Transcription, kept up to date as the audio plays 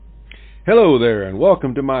Hello there, and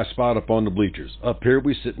welcome to my spot up on the bleachers. Up here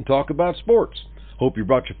we sit and talk about sports. Hope you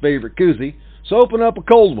brought your favorite koozie, so open up a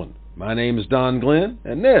cold one. My name is Don Glenn,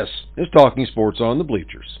 and this is Talking Sports on the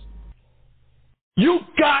Bleachers. You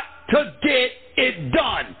got to get it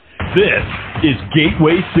done. This is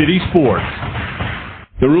Gateway City Sports.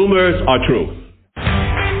 The rumors are true.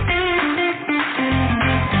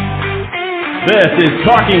 This is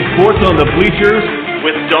Talking Sports on the Bleachers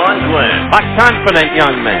with Don Glenn. A confident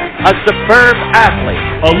young man, a superb athlete.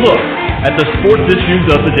 A look at the sports issues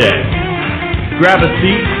of the day. Grab a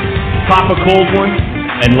seat, pop a cold one,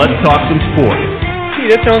 and let's talk some sports. Gee,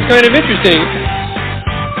 that sounds kind of interesting.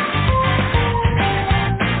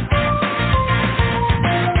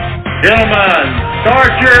 Gentlemen,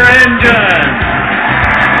 start your engine.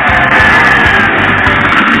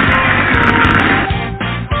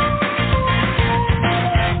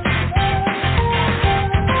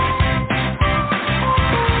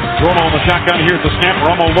 Romo on the shotgun. Here's the snap.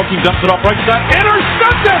 Romo looking, dumps it off right side.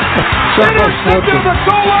 Intercepted! Intercepted at the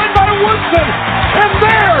goal line by Woodson. And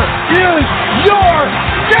there is your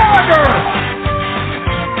Gallagher!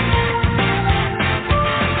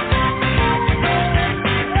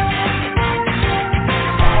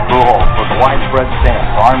 Rule for the widespread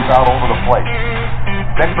stance, arms out over the plate.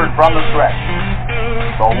 Pickford from the stretch.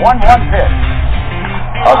 The 1-1 pitch.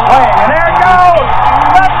 A swing, and there it goes!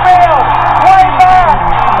 Left field! Way back!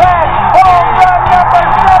 That's home run number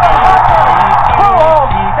 700! Pujols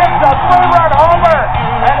hits a 3-run homer,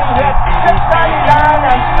 and he hit 699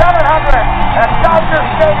 and 700 at Dodger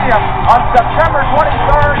Stadium on September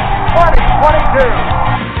 23rd, 2022.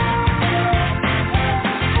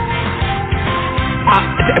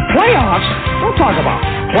 Playoffs? Don't talk about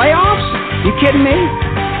playoffs. You kidding me?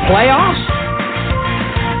 Playoffs?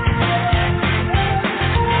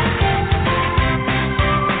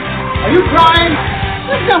 Are you crying?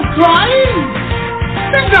 There's no crying.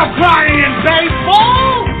 There's no crying in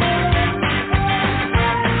baseball.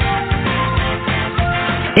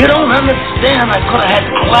 You don't understand. I could have had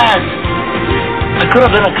class. I could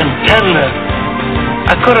have been a contender.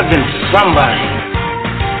 I could have been somebody.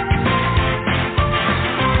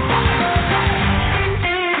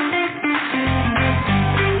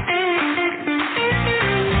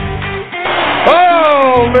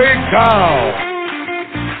 Holy cow!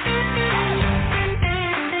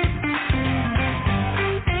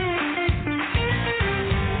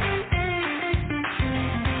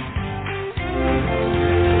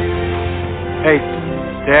 Hey,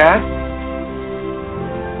 Dad?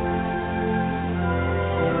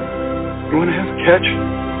 You want to have a catch?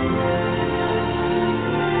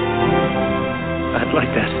 I'd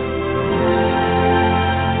like that.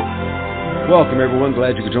 Welcome, everyone.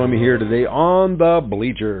 Glad you could join me here today on the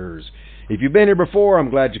Bleachers. If you've been here before,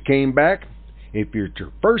 I'm glad you came back. If it's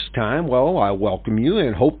your first time, well, I welcome you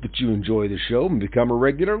and hope that you enjoy the show and become a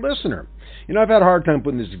regular listener. You know, I've had a hard time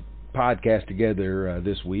putting this podcast together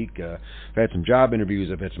this week. I've had some job interviews.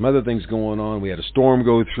 I've had some other things going on. We had a storm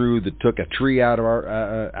go through that took a tree out of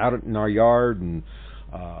out in our yard, and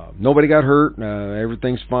nobody got hurt.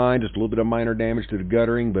 Everything's fine. Just a little bit of minor damage to the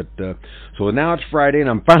guttering. But so now it's Friday, and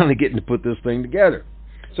I'm finally getting to put this thing together.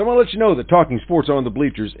 So I'm going to let you know that Talking Sports on the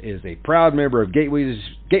Bleachers is a proud member of Gateway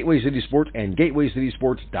City Sports and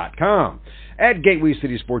GatewayCitySports.com. At Gateway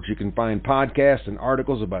City Sports, you can find podcasts and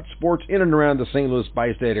articles about sports in and around the St. Louis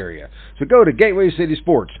bi-state area. So go to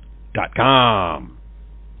GatewayCitySports.com.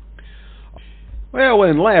 Well,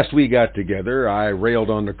 when last we got together, I railed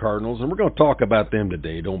on the Cardinals, and we're going to talk about them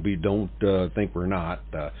today. Don't think we're not.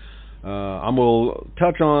 I'm going to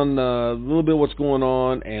touch on a little bit what's going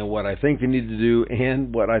on and what I think they need to do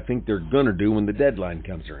and what I think they're going to do when the deadline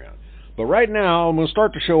comes around. But right now, I'm going to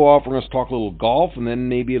start the show off. We're going to talk a little golf and then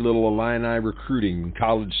maybe a little Illini recruiting,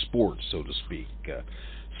 college sports, so to speak.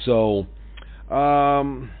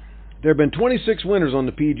 There have been 26 winners on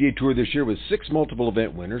the PGA Tour this year with 6 multiple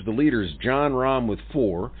event winners. The leader is John Rahm with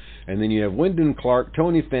 4. And then you have Wyndham Clark,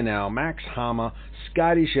 Tony Finau, Max Homa,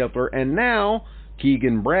 Scotty Scheffler, and now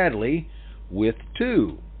Keegan Bradley with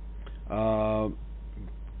 2.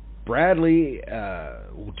 Bradley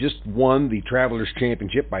just won the Travelers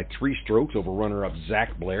Championship by 3 strokes over runner-up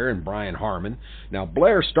Zach Blair and Brian Harmon. Now,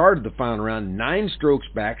 Blair started the final round 9 strokes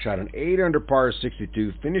back, shot an 8-under par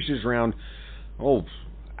 62, finishes round,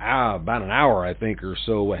 about an hour, I think, or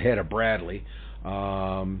so ahead of Bradley.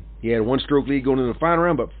 He had a 1-stroke lead going into the final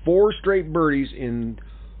round, but 4 straight birdies in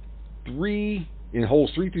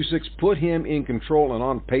holes 3 through 6 put him in control and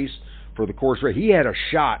on pace for the course record. He had a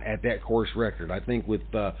shot at that course record. I think with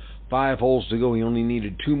 5 holes to go, he only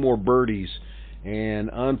needed 2 more birdies, and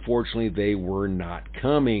unfortunately they were not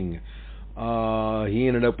coming. He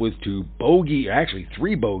ended up with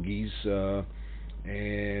three bogeys,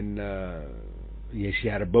 and yes, he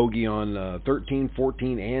had a bogey on 13,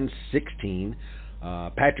 14, and 16.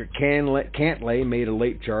 Patrick Cantlay made a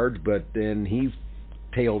late charge, but then he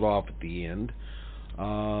tailed off at the end.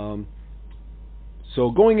 So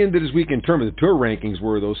going into this week in terms of the tour rankings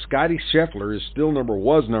Scotty Scheffler is still number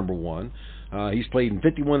one. He's played in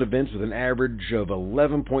 51 events with an average of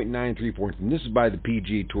 11.93 points, and this is by the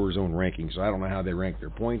PGA Tour's own rankings, so I don't know how they rank their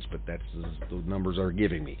points, but that's those numbers are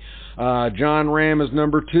giving me. John Ram is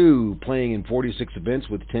number 2, playing in 46 events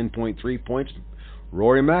with 10.3 points.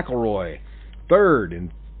 Rory McIlroy, third,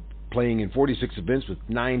 and playing in 46 events with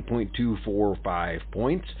 9.245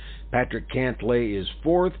 points. Patrick Cantlay is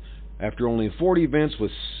fourth, after only 40 events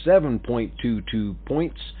with 7.22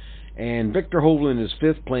 points. And Victor Hovland is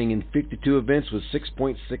fifth, playing in 52 events with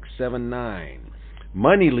 6.679.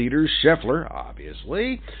 Money leaders, Scheffler,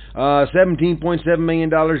 obviously, $17.7 million.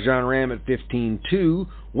 John Ram at $15.2.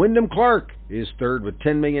 Wyndham Clark is third with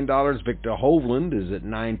 $10 million. Victor Hovland is at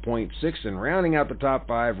 $9.6. And rounding out the top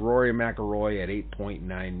 5, Rory McIlroy at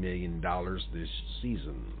 $8.9 million this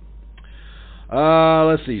season.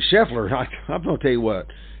 Let's see, Scheffler, I'm going to tell you what.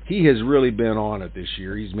 He has really been on it this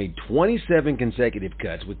year. He's made 27 consecutive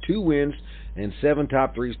cuts with 2 wins and 7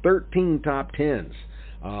 top 3s, 13 top 10s.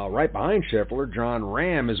 Right behind Scheffler, John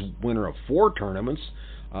Ram is winner of 4 tournaments,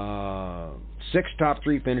 6 top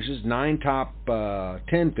 3 finishes, 9 top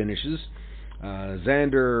 10 finishes.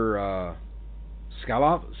 Xander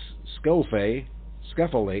Schauffele,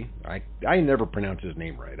 I never pronounce his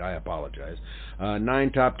name right. I apologize.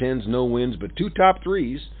 9 top 10s, no wins, but 2 top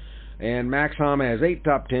 3s. And Max Homa has 8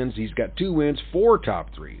 top 10s. He's got 2 wins, 4 top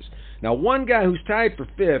 3s. Now, one guy who's tied for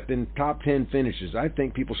 5th in top 10 finishes, I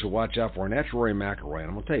think people should watch out for, and that's Rory McIlroy. And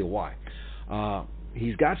I'm going to tell you why.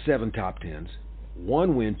 He's got 7 top 10s,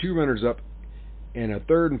 1 win, 2 runners-up, and a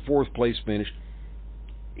 3rd and 4th place finish.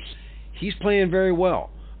 He's playing very well.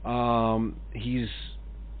 He's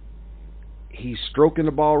stroking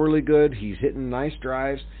the ball really good. He's hitting nice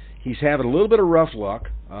drives. He's having a little bit of rough luck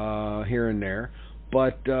here and there.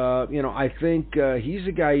 But, I think he's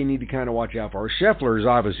a guy you need to kind of watch out for. Scheffler is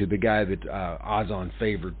obviously the guy that odds-on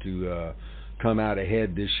favorite to come out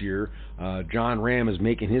ahead this year. John Ram is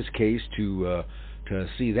making his case to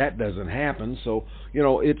see that doesn't happen. So,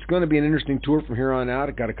 it's going to be an interesting tour from here on out.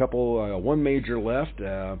 I've got a couple, one major left,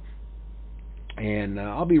 and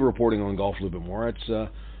I'll be reporting on golf a little bit more. It's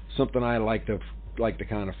something I like to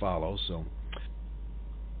kind of follow, so...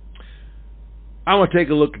 I want to take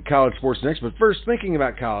a look at college sports next, but first, thinking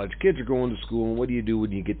about college, kids are going to school, and what do you do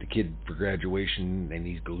when you get the kid for graduation and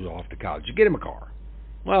he goes off to college? You get him a car.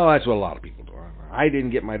 Well, that's what a lot of people do. I didn't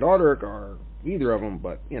get my daughter a car, either of them,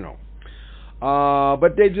 but, but a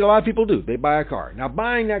lot of people do. They buy a car. Now,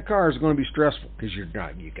 buying that car is going to be stressful because you've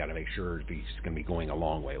got to make sure it's going to be going a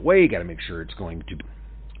long way away. You got to make sure it's going to be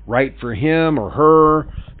right for him or her,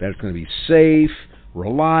 that it's going to be safe,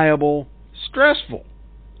 reliable, stressful.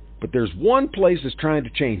 But there's one place that's trying to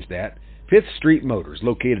change that, 5th Street Motors,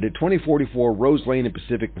 located at 2044 Rose Lane in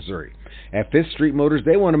Pacific, Missouri. At 5th Street Motors,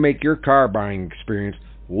 they want to make your car buying experience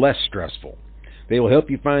less stressful. They will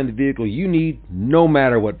help you find the vehicle you need, no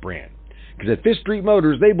matter what brand. Because at 5th Street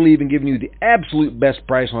Motors, they believe in giving you the absolute best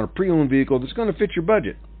price on a pre-owned vehicle that's going to fit your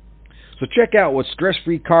budget. So check out what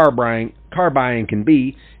stress-free car buying can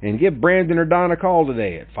be, and give Brandon or Don a call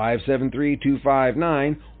today at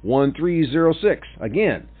 573-259-1306.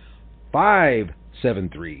 Again,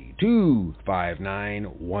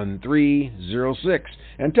 573-259-1306.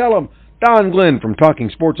 And tell them Don Glenn from Talking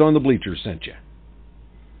Sports on the Bleachers sent you.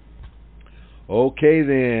 Okay,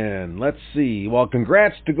 then. Let's see. Well,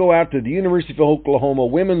 congrats to go out to the University of Oklahoma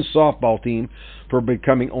women's softball team for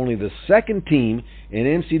becoming only the 2nd team in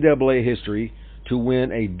NCAA history to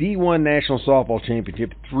win a D1 National Softball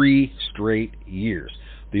Championship 3 straight years.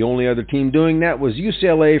 The only other team doing that was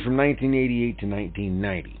UCLA from 1988 to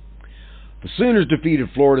 1990. The Sooners defeated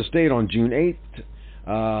Florida State on June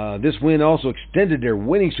 8th. This win also extended their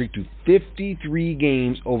winning streak to 53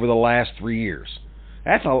 games over the last 3 years.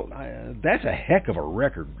 That's a heck of a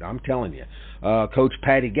record, I'm telling you. Coach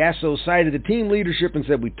Patty Gasso cited the team leadership and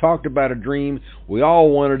said, "We talked about a dream. We all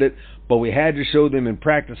wanted it, but we had to show them in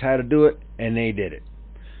practice how to do it, and they did it."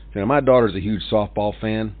 Now, my daughter's a huge softball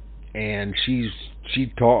fan, and she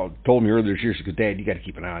told me earlier this year, she goes, "Dad, you got to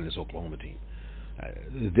keep an eye on this Oklahoma team.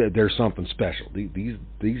 There's something special.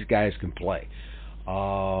 These guys can play."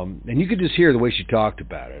 And you could just hear the way she talked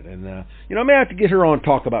about it. And, I may have to get her on and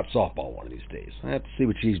talk about softball one of these days. I have to see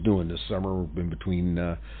what she's doing this summer in between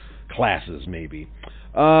classes, maybe.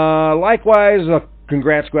 Likewise, a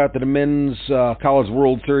Congrats go out to the Men's College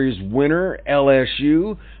World Series winner,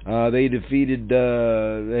 LSU. They defeated, they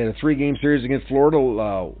had a 3-game series against Florida,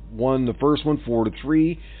 won the first one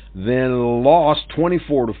 4-3, then lost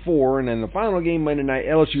 24-4, and then the final game Monday night,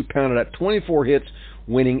 LSU pounded out 24 hits,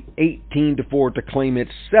 winning 18-4 to claim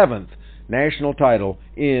its 7th national title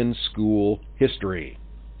in school history.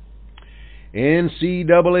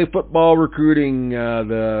 NCAA football recruiting,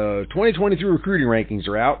 the 2023 recruiting rankings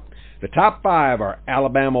are out. The top 5 are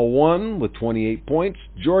Alabama 1 with 28 points,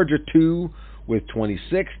 Georgia 2 with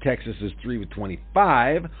 26, Texas is 3 with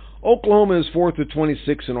 25, Oklahoma is 4th with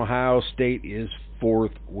 26, and Ohio State is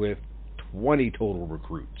 4th with 20 total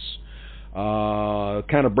recruits.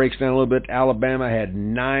 Kind of breaks down a little bit. Alabama had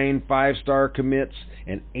 9 5-star commits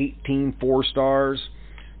and 18 4-stars.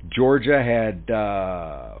 Georgia had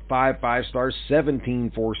 5 5-stars, 17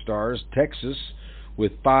 4-stars. Texas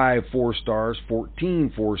with 5 4-stars,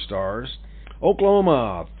 14 4-stars.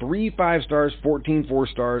 Oklahoma, 3 5-stars, 14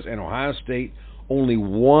 4-stars. And Ohio State, only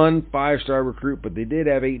 1 5-star recruit, but they did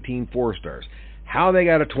have 18 4-stars. How they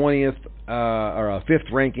got a 20th or a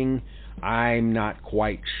 5th ranking, I'm not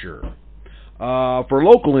quite sure. For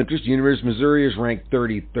local interest, University of Missouri is ranked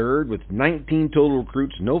 33rd with 19 total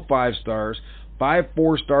recruits, no 5-stars, 5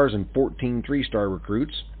 4-stars, and 14 3-star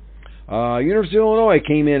recruits. University of Illinois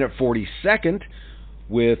came in at 42nd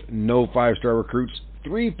with no 5-star recruits,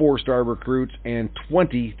 3 4-star recruits, and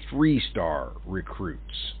 20 3-star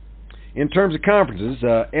recruits. In terms of conferences,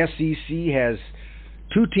 SEC has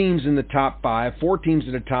 2 teams in the top 5, 4 teams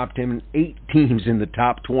in the top 10, and 8 teams in the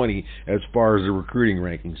top 20 as far as the recruiting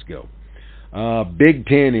rankings go. Big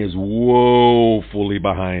Ten is woefully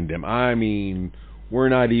behind them. I mean, we're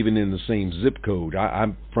not even in the same zip code.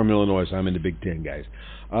 I'm from Illinois, so I'm in the Big Ten, guys.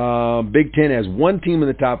 Big Ten has 1 team in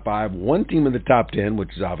the top 5, 1 team in the top 10, which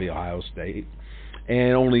is obviously Ohio State,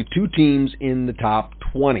 and only 2 teams in the top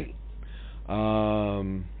 20.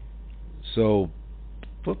 So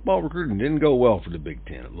football recruiting didn't go well for the Big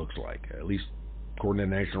Ten, it looks like, at least according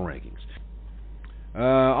to national rankings.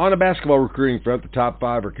 On the basketball recruiting front, the top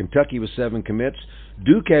 5 are Kentucky with 7 commits,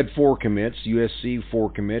 Duke had 4 commits, USC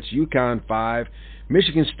 4 commits, UConn 5,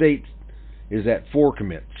 Michigan State is at 4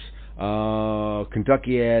 commits.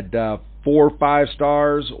 Kentucky had 4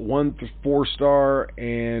 5-stars, 1 4-star,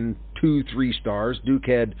 and 2 3-stars. Duke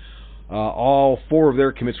had all 4 of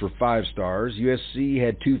their commits were 5-stars. USC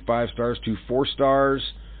had 2 5-stars, 2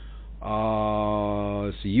 4-stars.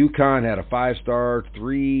 UConn had a 5-star,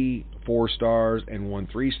 3 4-stars, and 1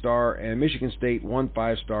 3-star, and Michigan State 1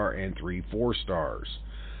 5-star and 3 4-stars.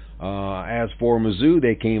 As for Mizzou,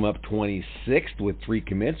 they came up 26th with 3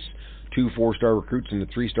 commits, 2 4-star recruits and a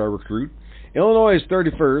 3-star recruit. Illinois is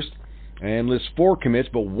 31st and lists 4 commits,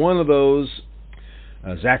 but one of those,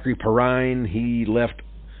 Zachary Perrine, he left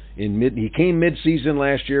he came mid-season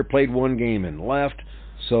last year, played 1 game and left,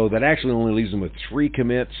 so that actually only leaves him with 3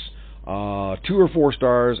 commits. 2 are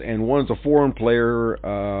 4-stars, and one's a foreign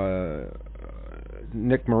player,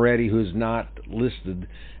 Nick Moretti, who's not listed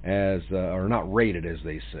as, or not rated, as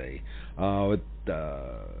they say.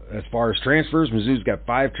 As far as transfers, Mizzou's got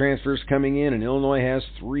 5 transfers coming in, and Illinois has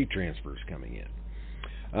 3 transfers coming in.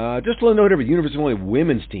 Just a little note over the University of Illinois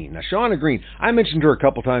women's team. Now, Shauna Green, I mentioned her a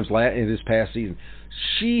couple times in this past season.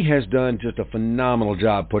 She has done just a phenomenal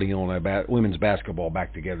job putting Illinois women's basketball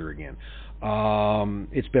back together again.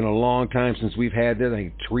 It's been a long time since we've had this. I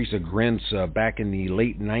think Teresa Grentz back in the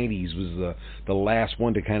late 90s was the last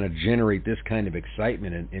one to kind of generate this kind of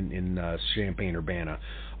excitement in Champaign-Urbana.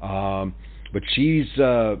 But she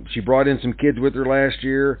brought in some kids with her last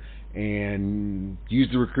year and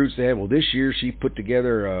used the recruits they had. Well, this year she put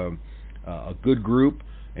together a good group,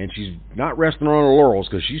 and she's not resting on her laurels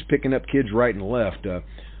because she's picking up kids right and left. Like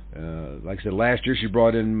I said, last year she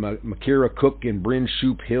brought in Makira Cook and Bryn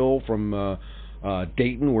Shoup Hill from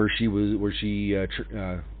Dayton, where she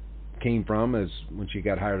came from when she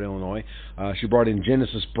got hired at Illinois. She brought in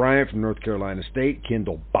Genesis Bryant from North Carolina State,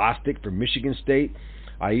 Kendall Bostic from Michigan State,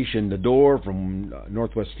 Aisha Nador from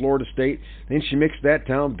Northwest Florida State. Then she mixed that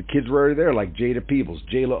town. The kids were already there, like Jada Peebles,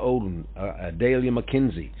 Jayla Odom, Adalia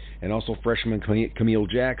McKenzie, and also freshman Camille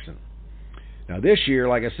Jackson. Now this year,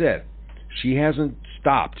 like I said, she hasn't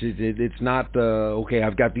stopped. It's not, okay,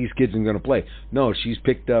 I've got these kids and I'm going to play. No, she's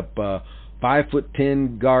picked up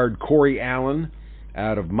 5'10" guard Corey Allen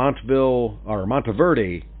out of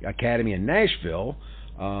Monteverde Academy in Nashville.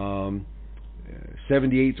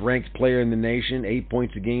 78th ranked player in the nation, 8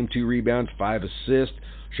 points a game, 2 rebounds, 5 assists.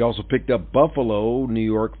 She also picked up Buffalo, New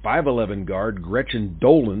York, 5'11" guard Gretchen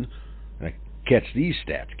Dolan. And catch these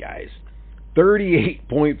stats, guys.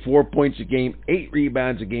 38.4 points a game, 8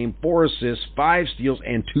 rebounds a game, 4 assists, 5 steals,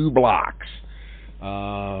 and 2 blocks.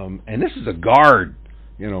 And this is a guard.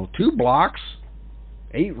 2 blocks,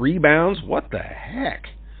 8 rebounds. What the heck?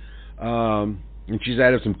 And she's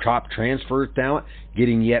added some top transfer talent,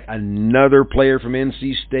 getting yet another player from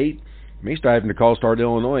NC State. May start having to call start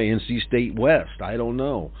Illinois, NC State West. I don't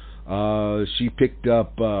know. She picked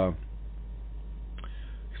up 6'3"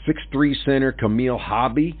 center Camille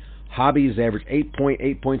Hobby. Hobby has averaged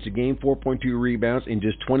 8.8 points a game, 4.2 rebounds in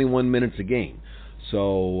just 21 minutes a game.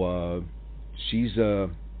 So she's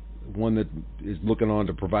one that is looking on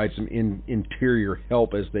to provide some interior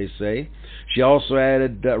help, as they say. She also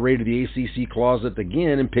raided the ACC closet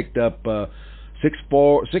again and picked up 6'3"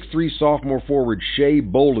 sophomore forward Shea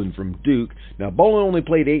Bolden from Duke. Now, Bolden only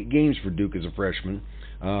played 8 games for Duke as a freshman,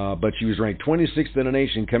 but she was ranked 26th in the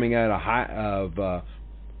nation coming out of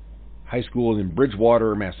high school in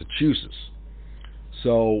Bridgewater, Massachusetts.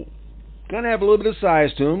 So, going to have a little bit of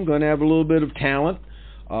size to him, going to have a little bit of talent.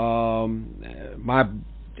 My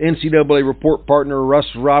NCAA report partner Russ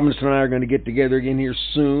Robinson and I are going to get together again here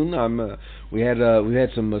soon. We had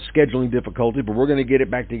some scheduling difficulty, but we're going to get it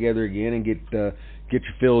back together again and get you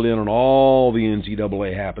filled in on all the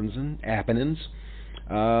NCAA happenings.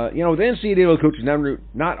 The NCAA coaches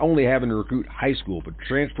not only having to recruit high school, but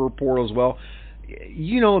transfer portal as well.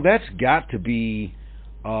 That's got to be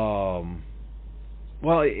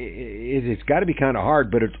it's got to be kind of hard,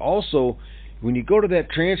 but it's also when you go to that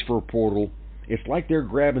transfer portal, it's like they're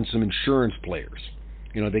grabbing some insurance players.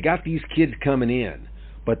 They got these kids coming in,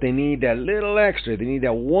 but they need that little extra. They need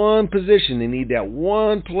that one position. They need that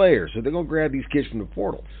one player. So they're going to grab these kids from the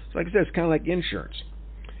portal. So like I said, it's kind of like insurance.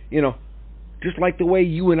 Just like the way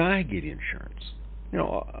you and I get insurance.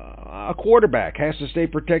 A quarterback has to stay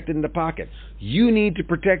protected in the pocket. You need to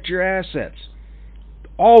protect your assets.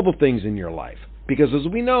 All the things in your life. Because as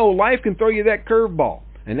we know, life can throw you that curveball.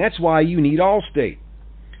 And that's why you need Allstate.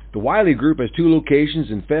 The Wiley Group has 2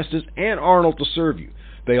 locations in Festus and Arnold to serve you.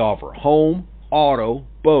 They offer home, auto,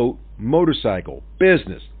 boat, motorcycle,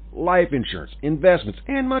 business, life insurance, investments,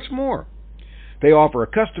 and much more. They offer a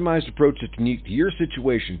customized approach that's unique to your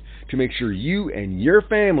situation to make sure you and your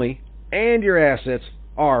family and your assets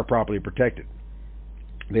are properly protected.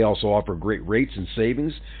 They also offer great rates and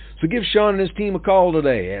savings. So give Sean and his team a call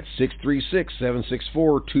today at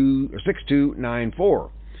 636-764-6294.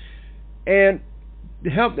 And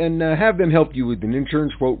have them help you with an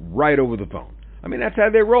insurance quote right over the phone. That's how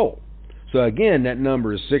they roll. So again, that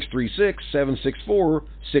number is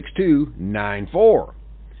 636-764-6294.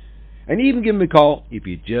 And even give them a call if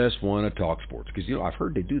you just want to talk sports, because I've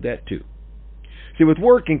heard they do that too. See, with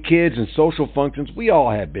work and kids and social functions, we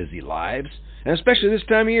all have busy lives, and especially this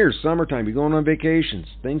time of year, summertime, you're going on vacations,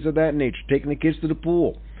 things of that nature, taking the kids to the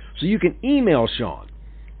pool. So you can email Sean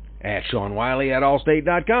at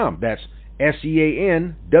SeanWiley@allstate.com. That's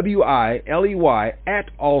SeanWiley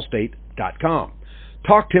 @allstate.com.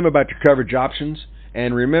 Talk to him about your coverage options,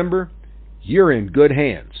 and remember, you're in good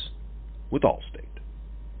hands with Allstate.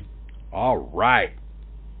 All right.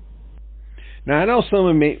 Now, I know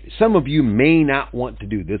some of you may not want to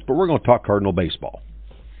do this, but we're going to talk Cardinal baseball.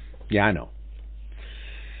 Yeah, I know.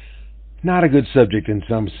 Not a good subject in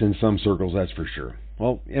some circles, that's for sure.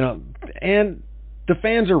 Well, and the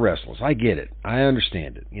fans are restless. I get it. I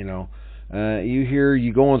understand it. You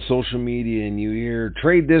go on social media and you hear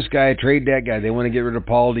trade this guy, trade that guy. They want to get rid of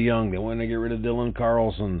Paul DeYoung. They want to get rid of Dylan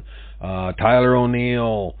Carlson, Tyler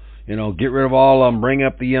O'Neill. Get rid of all of them, bring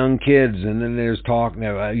up the young kids. And then there's talk.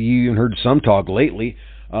 Now, you even heard some talk lately,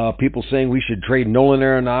 people saying we should trade Nolan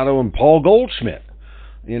Arenado and Paul Goldschmidt.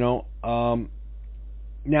 Now,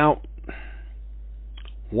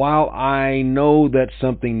 while I know that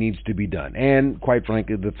something needs to be done, and quite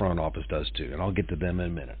frankly, the front office does too, and I'll get to them in a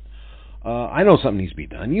minute. I know something needs to be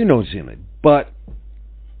done. It's in it. But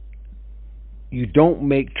you don't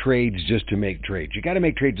make trades just to make trades. You got to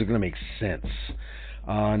make trades that are going to make sense.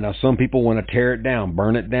 Now, some people want to tear it down,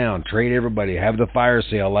 burn it down, trade everybody, have the fire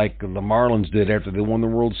sale like the Marlins did after they won the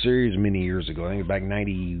World Series many years ago. I think it was back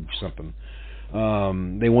 90-something.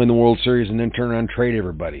 They win the World Series and then turn around and trade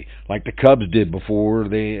everybody, like the Cubs did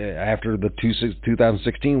after the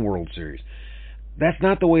 2016 World Series. That's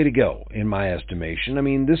not the way to go, in my estimation.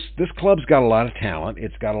 This club's got a lot of talent.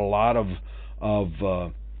 It's got a lot of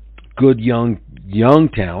good young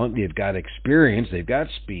talent. They've got experience. They've got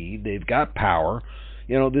speed. They've got power.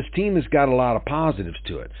 This team has got a lot of positives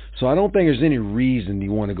to it. So I don't think there's any reason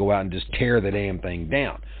you want to go out and just tear the damn thing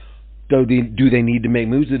down. Do they need to make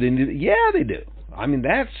moves? Yeah, they do.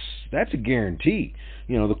 That's a guarantee.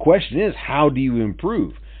 The question is, how do you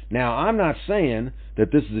improve? Now, I'm not saying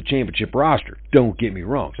that this is a championship roster. Don't get me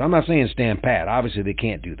wrong. So I'm not saying stand pat. Obviously, they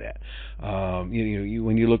can't do that.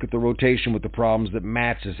 When you look at the rotation with the problems that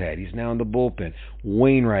Matz has had, he's now in the bullpen.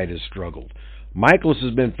 Wainwright has struggled. Michaelis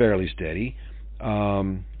has been fairly steady.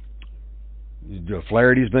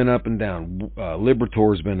 Flaherty's been up and down.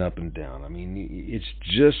 Libertor's been up and down. I mean, it's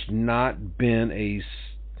just not been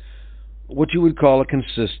what you would call a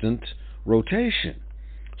consistent rotation.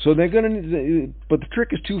 So they're going to, but the trick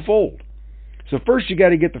is twofold. So first you got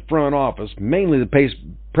to get the front office, mainly the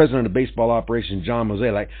president of baseball operations, John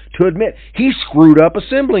Mozeliak, to admit he screwed up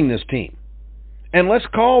assembling this team. And let's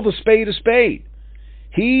call the spade a spade.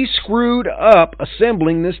 He screwed up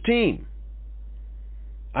assembling this team.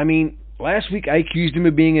 I mean, last week I accused him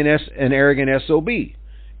of being an arrogant SOB.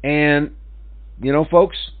 And,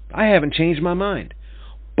 folks, I haven't changed my mind.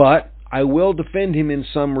 But I will defend him in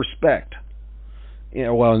some respect.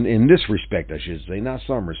 In this respect, I should say. Not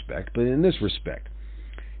some respect, but in this respect.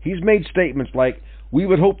 He's made statements like, we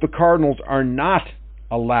would hope the Cardinals are not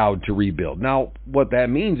allowed to rebuild. Now, what that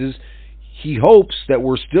means is he hopes that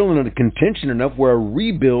we're still in a contention enough where a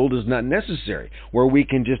rebuild is not necessary, where we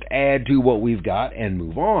can just add to what we've got and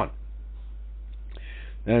move on.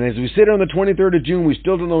 And as we sit on the 23rd of June, we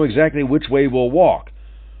still don't know exactly which way we'll walk.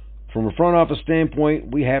 From a front office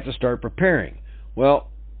standpoint, we have to start preparing. Well,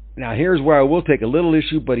 now here's where I will take a little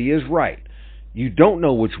issue, but he is right. You don't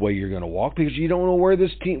know which way you're going to walk because you don't know where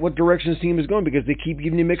this team, what direction this team is going, because they keep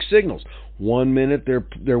giving you mixed signals. 1 minute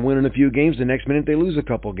they're winning a few games, the next minute they lose a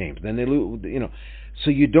couple games. Then they lose, So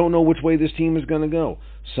you don't know which way this team is going to go.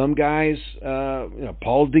 Some guys,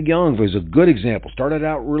 Paul DeYoung was a good example. Started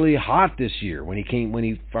out really hot this year when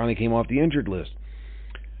he finally came off the injured list.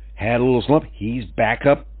 Had a little slump. He's back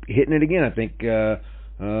up hitting it again. I think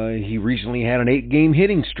he recently had an 8-game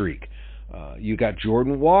hitting streak. You got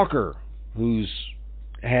Jordan Walker, who's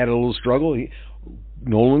had a little struggle.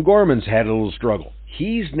 Nolan Gorman's had a little struggle.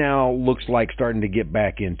 He's now looks like starting to get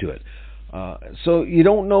back into it. So you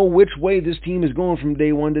don't know which way this team is going from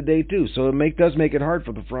day one to day two. So it does make it hard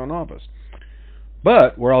for the front office.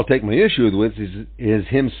 But where I'll take my issue with is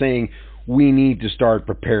him saying we need to start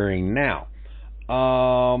preparing now.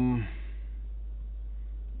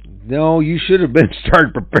 No, you should have been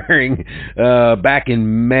started preparing back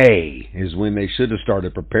in May is when they should have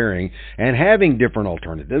started preparing and having different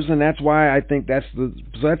alternatives, and that's why I think that's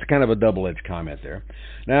kind of a double-edged comment there.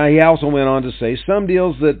 Now, he also went on to say some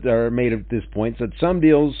deals that are made at this point, said some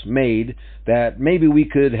deals made that maybe we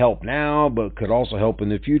could help now but could also help in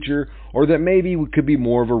the future, or that maybe we could be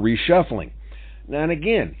more of a reshuffling. Now, and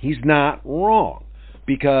again, he's not wrong,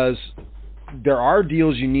 because there are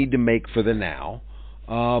deals you need to make for the now,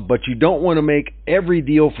 but you don't want to make every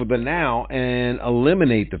deal for the now and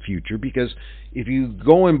eliminate the future, because if you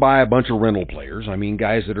go and buy a bunch of rental players, I mean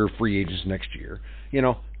guys that are free agents next year,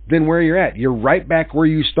 then where you're at, you're right back where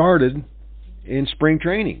you started in spring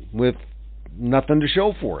training with nothing to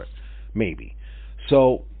show for it, maybe.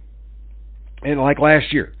 So, and like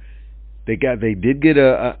last year, they did get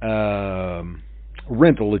a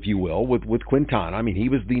rental, if you will, with Quintana. I mean, he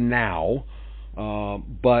was the now,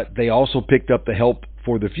 but they also picked up the help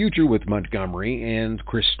for the future with Montgomery and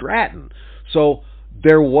Chris Stratton. So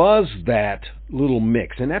there was that little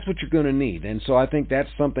mix, and that's what you're going to need. And so I think that's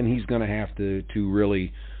something he's going to have to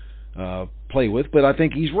really play with, but I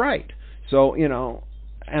think he's right. So, and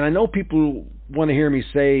I know people want to hear me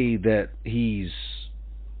say that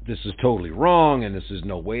this is totally wrong and this is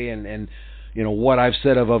no way, and what I've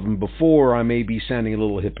said of him before, I may be sounding a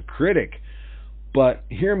little hypocritic. But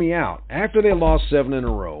hear me out. After they lost 7 in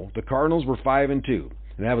a row, the Cardinals were 5-2,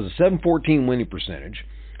 and that was a .714 winning percentage.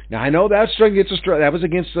 Now I know that was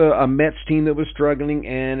against a Mets team that was struggling,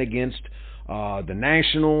 and against the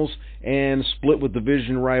Nationals, and split with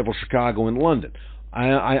division rival Chicago and London.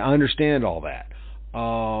 I understand all that.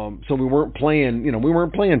 So we weren't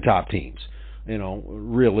playing top teams.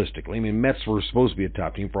 Realistically, I mean, Mets were supposed to be a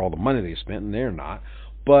top team for all the money they spent, and they're not.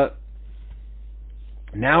 But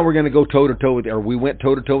now we're going to go toe-to-toe we went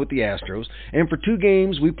toe-to-toe with the Astros. And for 2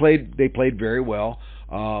 games, they played very well.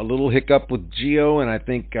 A little hiccup with Gio, and I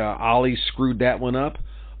think Ollie screwed that one up.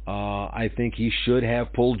 I think he should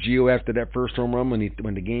have pulled Gio after that first home run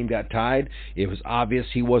when the game got tied. It was obvious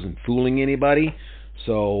he wasn't fooling anybody.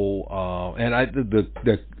 So, and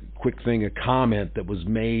the quick thing, a comment that was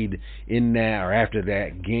made in that or after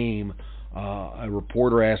that game, a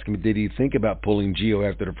reporter asked him, did he think about pulling Gio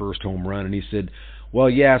after the first home run? And he said, well,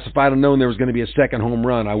 yes, if I'd have known there was going to be a second home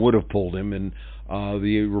run, I would have pulled him. And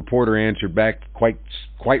the reporter answered back quite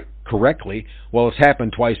correctly, well, it's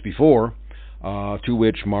happened twice before, to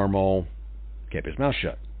which Marmol kept his mouth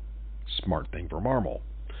shut. Smart thing for Marmol.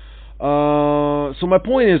 So my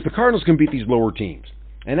point is, the Cardinals can beat these lower teams,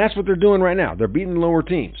 and that's what they're doing right now. They're beating lower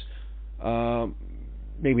teams.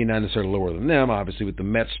 Maybe not necessarily lower than them, obviously, with the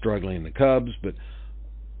Mets struggling and the Cubs, but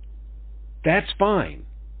that's fine.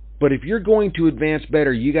 But if you're going to advance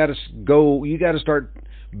better, you got to start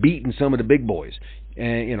beating some of the big boys,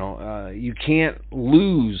 and you can't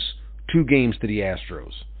lose 2 games to the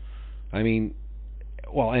Astros. I mean,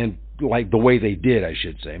 well, and like the way they did, I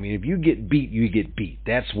should say. I mean, if you get beat, you get beat.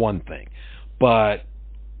 That's one thing. But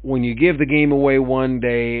when you give the game away one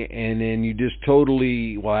day and then you just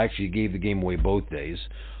totally, well, actually you gave the game away both days,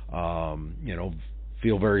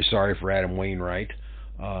 feel very sorry for Adam Wainwright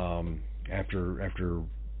after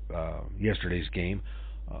yesterday's game.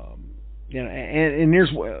 And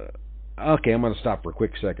here's, okay, I'm going to stop for a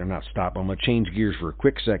quick second. Not stop, I'm going to change gears for a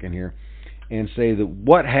quick second here and say that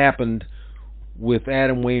what happened with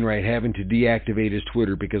Adam Wainwright having to deactivate his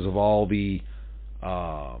Twitter because of all the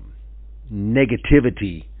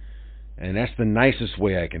negativity, and that's the nicest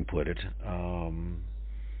way I can put it.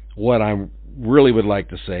 What I really would like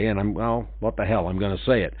to say, and what the hell, I'm going to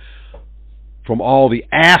say it, from all the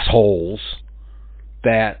assholes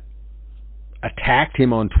that attacked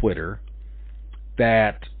him on Twitter,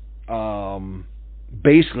 that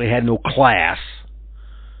basically had no class,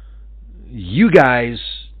 you guys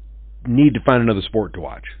need to find another sport to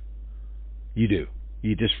watch. You do.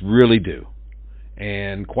 You just really do.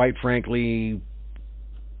 And quite frankly,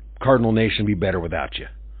 Cardinal Nation would be better without you.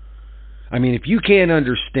 I mean, if you can't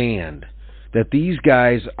understand that these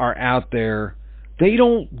guys are out there,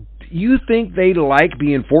 you think they like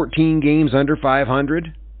being 14 games under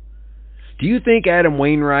 500? Do you think Adam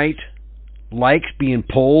Wainwright likes being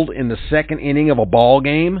pulled in the second inning of a ball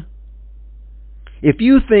game? If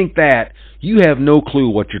you think that, you have no clue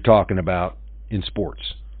what you're talking about in sports.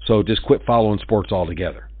 So just quit following sports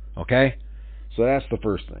altogether, okay? So that's the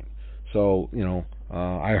first thing. So,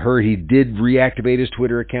 I heard he did reactivate his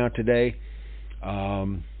Twitter account today.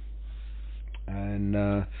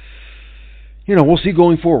 We'll see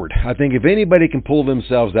going forward. I think if anybody can pull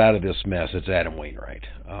themselves out of this mess, it's Adam Wainwright.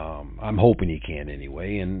 I'm hoping he can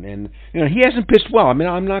anyway. And he hasn't pitched well. I mean,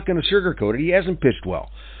 I'm not going to sugarcoat it. He hasn't pitched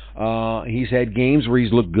well. He's had games where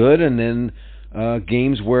he's looked good, and then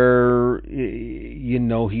games where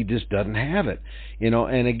he just doesn't have it.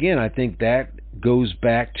 And again, I think that goes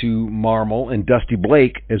back to Marmol and Dusty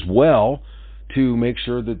Blake as well, to make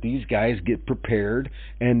sure that these guys get prepared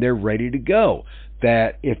and they're ready to go.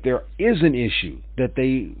 That if there is an issue, that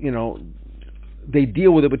they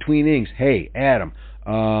deal with it between innings. Hey, Adam,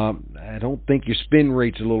 I don't think your spin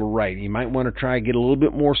rate's a little right. You might want to try and get a little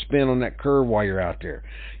bit more spin on that curve while you're out there,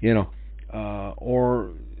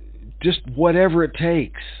 or just whatever it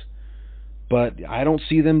takes. But I don't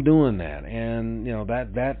see them doing that, and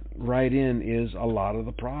that right in is a lot of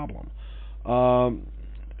the problem.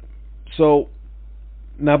 So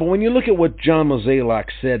now, but when you look at what John Mozeliak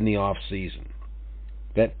said in the off season,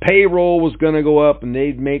 that payroll was going to go up and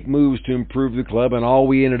they'd make moves to improve the club, and all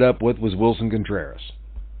we ended up with was Wilson Contreras.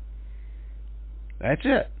 That's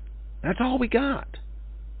it. That's all we got.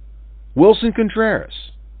 Wilson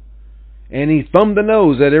Contreras. And he thumbed the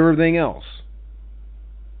nose at everything else.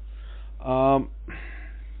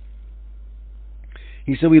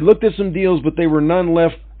 He said, we looked at some deals, but there were none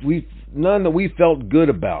that we felt good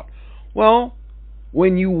about. Well,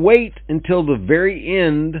 when you wait until the very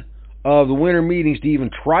end of the winter meetings to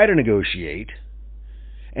even try to negotiate,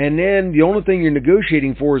 and then the only thing you're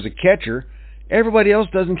negotiating for is a catcher, everybody else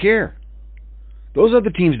doesn't care. Those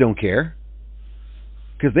other teams don't care,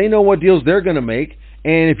 because they know what deals they're going to make,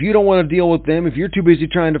 and if you don't want to deal with them, if you're too busy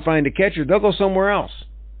trying to find a catcher, they'll go somewhere else.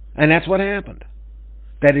 And that's what happened.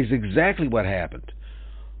 That is exactly what happened.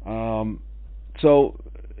 So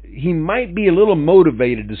he might be a little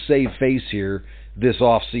motivated to save face here this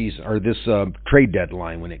off season, or this trade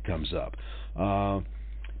deadline when it comes up.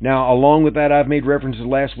 Now, along with that, I've made references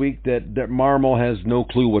last week that Marmol has no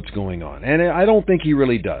clue what's going on, and I don't think he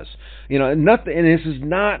really does. Nothing. And this is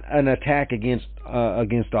not an attack against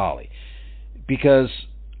Ollie, because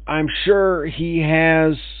I'm sure he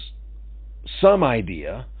has some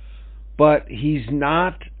idea, but he's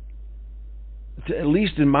not, at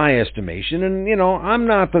least in my estimation. And I'm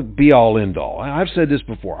not the be all end all. I've said this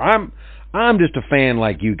before. I'm just a fan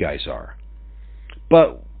like you guys are.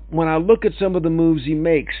 But when I look at some of the moves he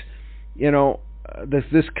makes,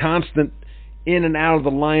 this constant in and out of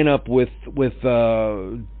the lineup with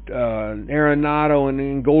Arenado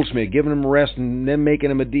and Goldschmidt, giving him a rest and then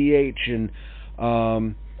making him a DH, and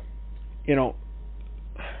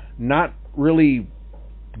not really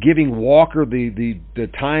giving Walker the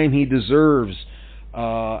time he deserves,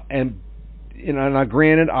 and now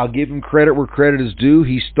granted, I'll give him credit where credit is due.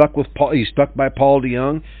 He's stuck by Paul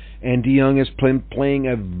DeYoung, and DeYoung is playing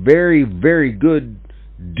a very, very good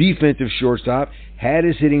defensive shortstop. Had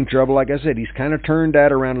his hitting trouble, like I said, he's kind of turned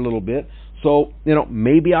that around a little bit. So,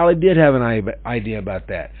 maybe Ollie did have an idea about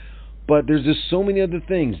that. But there's just so many other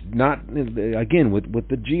things. Not again with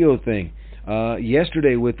the Gio thing.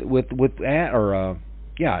 Yesterday with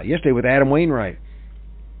Adam Wainwright.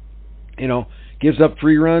 Gives up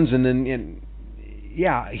 3 runs and then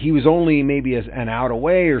he was only maybe an out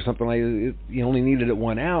away or something like that. He only needed it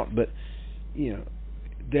 1 out, but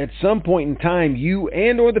at some point in time, you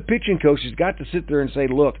or the pitching coach has got to sit there and say,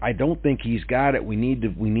 "Look, I don't think he's got it. We need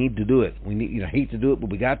to do it. We need hate to do it, but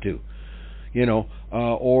we got to."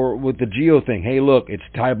 Or with the Gio thing, hey, look, it's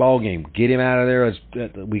a tie ball game. Get him out of there.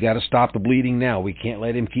 We got to stop the bleeding now. We can't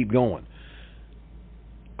let him keep going.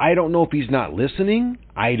 I don't know if he's not listening.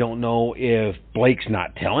 I don't know if Blake's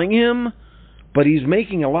not telling him, but he's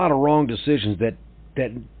making a lot of wrong decisions that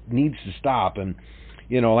needs to stop. And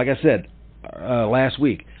like I said last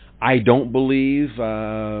week, I don't believe.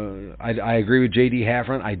 I agree with J.D.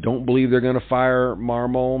 Haffron. I don't believe they're going to fire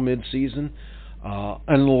Marmol midseason.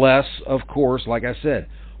 Unless, of course, like I said,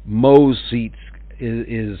 Mo's seat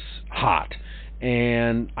is hot.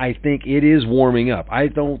 And I think it is warming up. I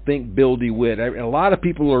don't think Bill DeWitt, a lot of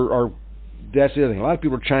people are that's the other thing. A lot of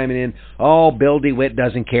people are chiming in, Bill DeWitt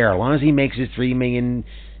doesn't care. As long as he makes his 3 million,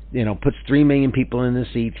 puts 3 million people in the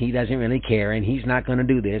seats, he doesn't really care, and he's not going to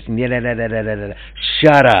do this. And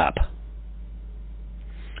Shut up.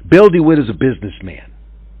 Bill DeWitt is a businessman.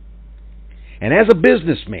 And as a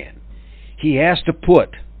businessman, he has to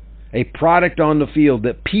put a product on the field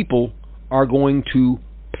that people are going to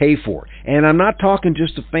pay for. And I'm not talking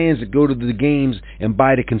just the fans that go to the games and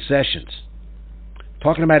buy the concessions. I'm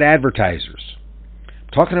talking about advertisers. I'm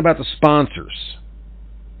talking about the sponsors.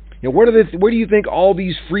 Where do you think all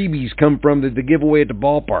these freebies come from that they give away at the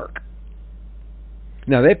ballpark?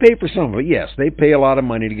 Now, they pay for some of it. Yes, they pay a lot of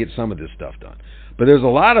money to get some of this stuff done. But there's a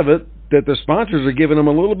lot of it that the sponsors are giving them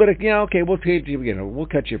a little bit of, okay, we'll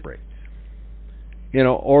cut you a break.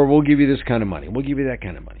 Or we'll give you this kind of money. We'll give you that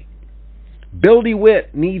kind of money. Bill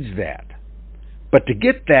DeWitt needs that. But to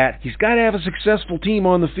get that, he's got to have a successful team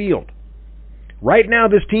on the field. Right now,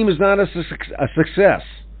 this team is not a success.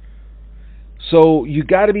 So you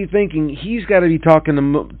got to be thinking, he's got to be talking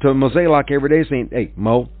to Mozeliak every day saying, hey,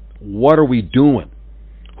 Mo, what are we doing?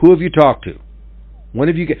 Who have you talked to? When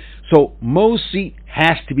have you get? So Mo's seat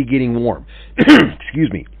has to be getting warm.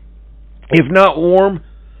 Excuse me. If not warm,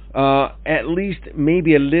 at least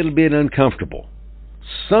maybe a little bit uncomfortable.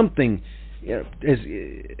 Something.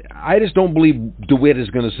 I just don't believe DeWitt is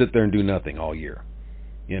going to sit there and do nothing all year.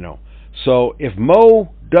 So if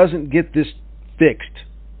Mo doesn't get this fixed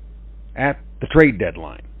at the trade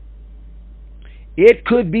deadline, it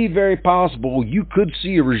could be very possible you could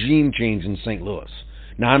see a regime change in St. Louis.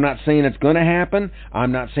 Now, I'm not saying it's going to happen.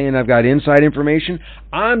 I'm not saying I've got inside information.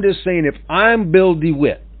 I'm just saying if I'm Bill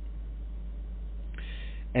DeWitt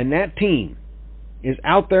and that team is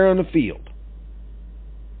out there on the field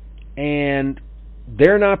and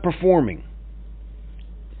they're not performing,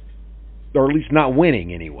 or at least not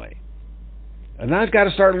winning anyway, and I've got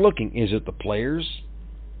to start looking, is it the players?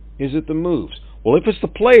 Is it the moves? Well, if it's the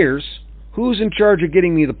players, who's in charge of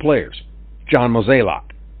getting me the players? John Mozeliak.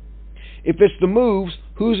 If it's the moves,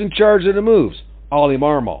 who's in charge of the moves? Ollie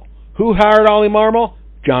Marmol. Who hired Ollie Marmol?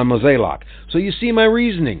 John Mozeliak. So you see my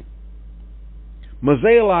reasoning.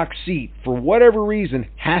 Mozeliak's seat, for whatever reason,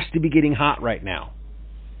 has to be getting hot right now.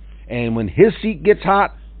 And when his seat gets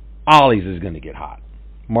hot, Ollie's is going to get hot.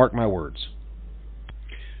 Mark my words.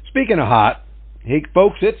 Speaking of hot, hey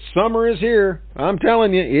folks, summer is here. I'm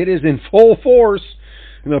telling you, it is in full force.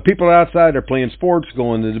 People outside are playing sports,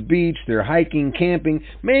 going to the beach, they're hiking, camping.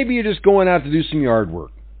 Maybe you're just going out to do some yard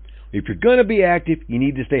work. If you're going to be active, you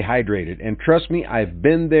need to stay hydrated. And trust me, I've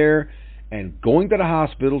been there, and going to the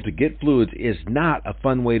hospital to get fluids is not a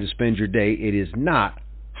fun way to spend your day. It is not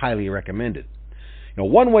highly recommended.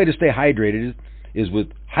 One way to stay hydrated is with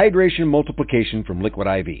hydration multiplication from Liquid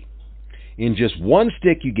IV. In just one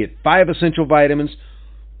stick, you get 5 essential vitamins,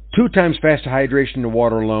 2 times faster hydration than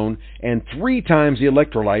water alone, and 3 times the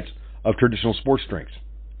electrolytes of traditional sports drinks.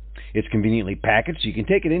 It's conveniently packaged, so you can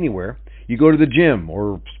take it anywhere. You go to the gym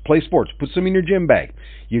or play sports, put some in your gym bag.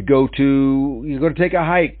 You go to take a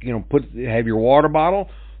hike, have your water bottle,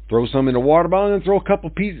 throw some in the water bottle, and throw a couple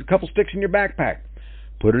sticks in your backpack.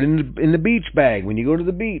 Put it in the beach bag when you go to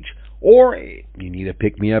the beach. Or you need a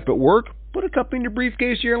pick-me-up at work, put a cup in your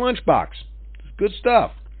briefcase or your lunchbox. It's good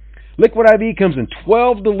stuff. Liquid IV comes in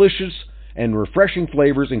 12 delicious and refreshing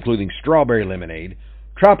flavors, including strawberry lemonade,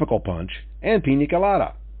 tropical punch, and pina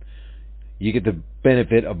colada. You get the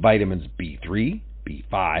benefit of vitamins B3,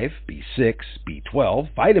 B5, B6,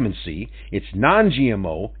 B12, vitamin C. It's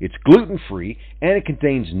non-GMO, it's gluten-free, and it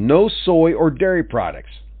contains no soy or dairy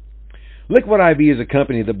products. Liquid IV is a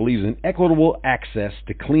company that believes in equitable access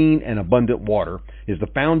to clean and abundant water is the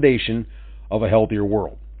foundation of a healthier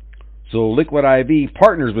world. So Liquid IV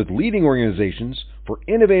partners with leading organizations for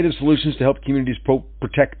innovative solutions to help communities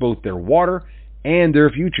protect both their water and their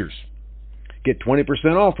futures. Get 20%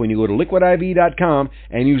 off when you go to liquidiv.com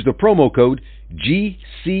and use the promo code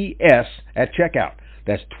GCS at checkout.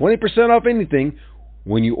 That's 20% off anything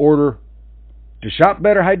when you order to shop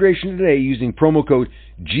Better Hydration today using promo code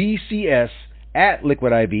GCS at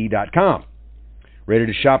liquidiv.com. Ready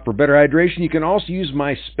to shop for Better Hydration? You can also use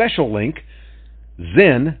my special link,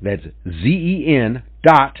 Zen, that's ZEN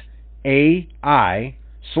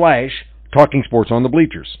 .ai/Talking Sports on the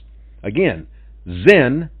Bleachers. Again,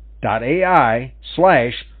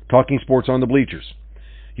 Zen.ai/Talking Sports on the Bleachers.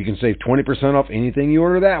 You can save 20% off anything you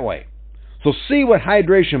order that way. So see what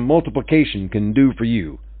hydration multiplication can do for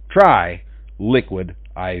you. Try Liquid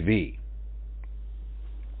IV.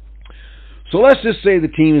 So let's just say the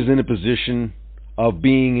team is in a position of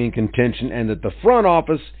being in contention and that the front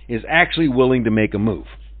office is actually willing to make a move.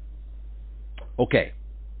 Okay,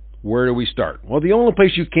 where do we start? Well, the only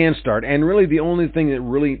place you can start, and really the only thing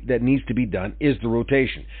that needs to be done, is the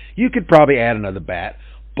rotation. You could probably add another bat,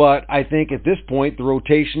 but I think at this point the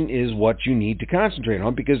rotation is what you need to concentrate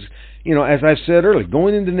on because, as I've said earlier,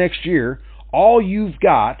 going into next year, all you've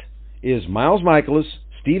got is Miles Michaelis,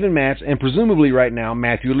 Steven Matz, and presumably right now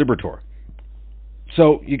Matthew Liberatore.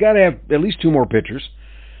 So you got to have at least two more pitchers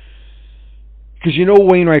because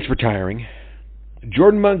Wainwright's retiring.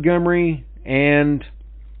 Jordan Montgomery and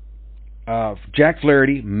Jack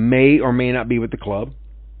Flaherty may or may not be with the club.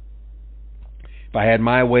 If I had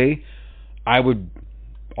my way, I would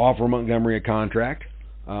offer Montgomery a contract.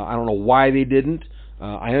 I don't know why they didn't.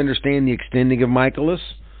 I understand the extending of Michaelis,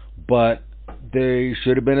 but there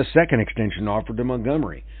should have been a second extension offered to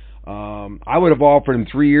Montgomery. I would have offered him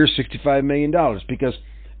 3 years, $65 million, because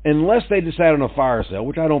unless they decide on a fire sale,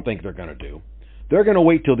 which I don't think they're going to do, they're going to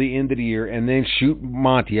wait till the end of the year and then shoot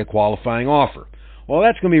Monty a qualifying offer. Well,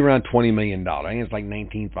 that's going to be around $20 million. I think it's like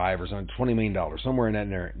 $19.5 or something, $20 million, somewhere in that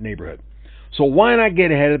neighborhood. So why not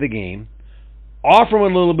get ahead of the game, offer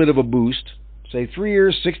him a little bit of a boost, say 3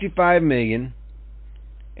 years, $65 million,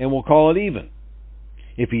 and we'll call it even.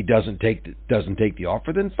 If he doesn't take the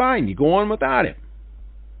offer, then fine, you go on without him.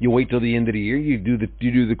 You wait till the end of the year, you do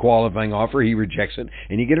the qualifying offer, he rejects it,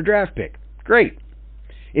 and you get a draft pick. Great.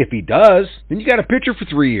 If he does, then you got a pitcher for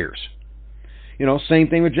 3 years. Same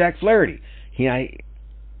thing with Jack Flaherty. I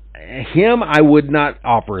would not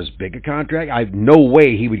offer as big a contract. I've no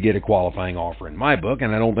way he would get a qualifying offer in my book,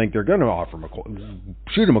 and I don't think they're going to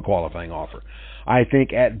shoot him a qualifying offer. I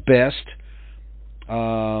think at best,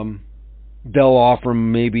 they'll offer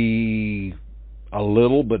him maybe a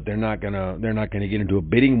little, but they're not gonna get into a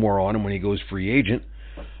bidding war on him when he goes free agent.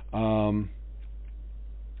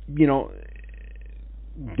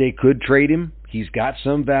 They could trade him. He's got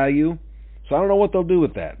some value, so I don't know what they'll do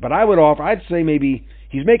with that. But I'd say maybe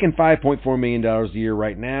he's making $5.4 million a year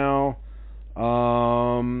right now.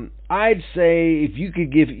 I'd say if you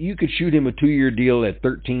could shoot him a 2-year deal at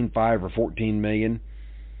 $13.5 or $14 million.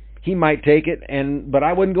 He might take it, but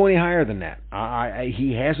I wouldn't go any higher than that.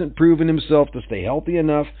 He hasn't proven himself to stay healthy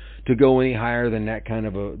enough to go any higher than that kind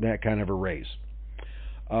of a raise.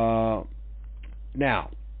 Now,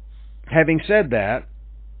 having said that,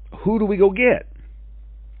 who do we go get?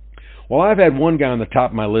 Well, I've had one guy on the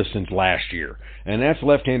top of my list since last year, and that's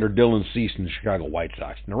left-hander Dylan Cease in the Chicago White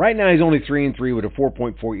Sox. Now, right now he's only 3-3 with a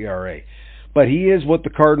 4.4 ERA, but he is what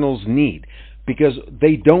the Cardinals need. Because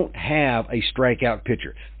they don't have a strikeout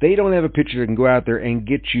pitcher. They don't have a pitcher that can go out there and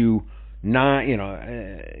get you a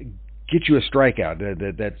strikeout.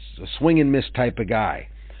 That's a swing and miss type of guy.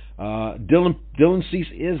 Dylan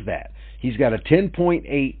Cease is that. He's got a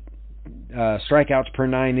 10.8 strikeouts per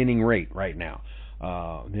 9 inning rate right now.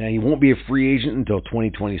 Now he won't be a free agent until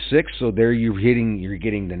 2026. So there you're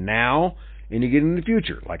getting the now and you're getting the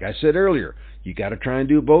future. Like I said earlier, you got to try and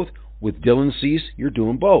do both. With Dylan Cease, you're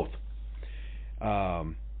doing both.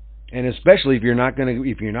 And especially if you're not going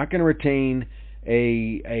to retain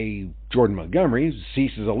a Jordan Montgomery,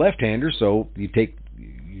 Cease is a left-hander, so you get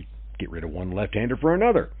rid of one left-hander for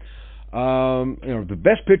another. The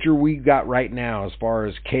best pitcher we got right now as far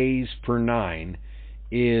as Ks per 9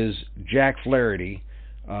 is Jack Flaherty,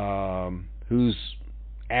 who's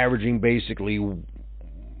averaging basically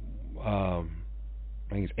I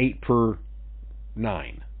think it's 8 per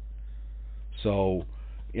 9. So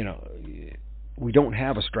we don't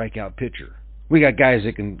have a strikeout pitcher. We got guys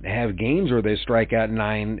that can have games where they strike out 8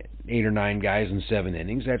 or 9 guys in 7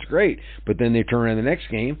 innings. That's great. But then they turn around the next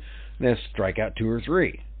game and they strike out 2 or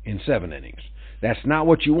 3 in 7 innings. That's not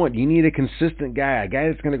what you want. You need a consistent guy, a guy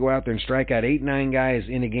that's going to go out there and strike out 8, 9 guys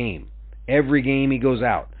in a game. Every game he goes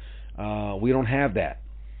out. We don't have that.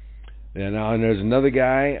 And there's another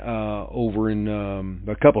guy over in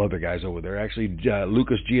a couple other guys over there. Actually,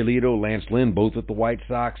 Lucas Giolito, Lance Lynn, both with the White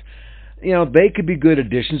Sox. They could be good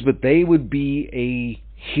additions, but they would be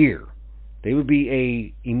They would be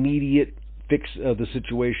a immediate fix of the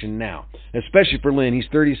situation now, especially for Lynn. He's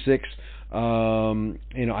 36.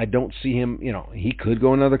 I don't see him. He could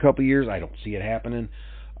go another couple of years. I don't see it happening.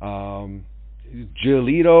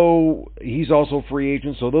 Giolito, he's also free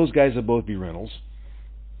agent, so those guys will both be rentals.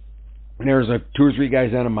 And there's 2 or 3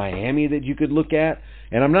 guys down in Miami that you could look at,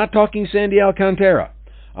 and I'm not talking Sandy Alcantara.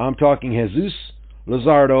 I'm talking Jesus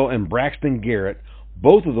Luzardo and Braxton Garrett.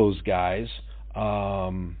 Both of those guys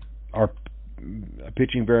are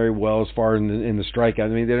pitching very well as far in the strikeout. I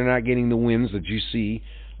mean, they're not getting the wins that you see,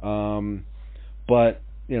 but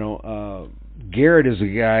Garrett is a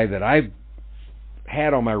guy that I've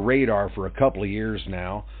had on my radar for a couple of years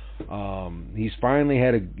now. He's finally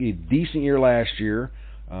had a decent year last year.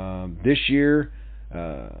 This year,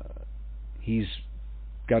 he's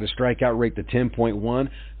got a strikeout rate to 10.1.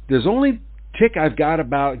 There's only tick I've got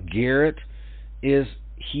about Garrett is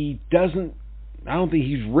he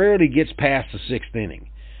rarely gets past the 6th inning.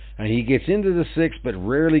 He gets into the 6th, but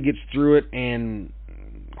rarely gets through it, and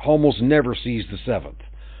almost never sees the 7th.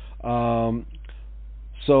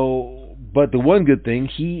 But the one good thing,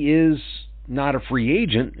 he is not a free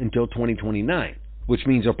agent until 2029, which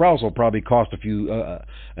means he'll probably cost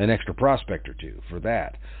an extra prospect or 2 for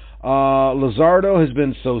that. Luzardo has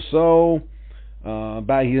been so-so.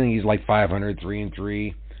 He's like 500,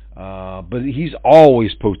 3-3. But he's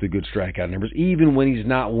always posted good strikeout numbers. Even when he's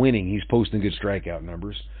not winning, he's posting good strikeout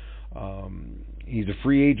numbers. He's a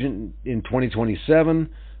free agent in 2027,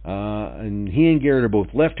 and he and Garrett are both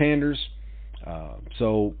left-handers.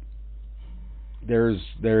 So there is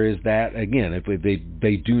that. Again, if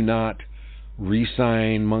they do not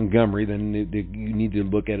re-sign Montgomery, then you need to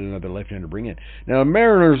look at another left-hander to bring in. Now, the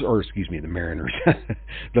Mariners.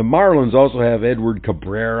 The Marlins also have Edward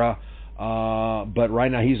Cabrera, but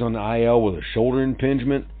right now he's on the IL with a shoulder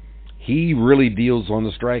impingement. He really deals on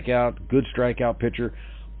the strikeout, good strikeout pitcher,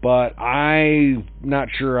 but I'm not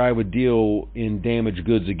sure I would deal in damaged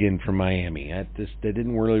goods again from Miami. That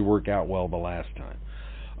didn't really work out well the last time.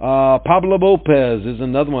 Pablo Lopez is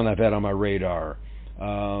another one I've had on my radar.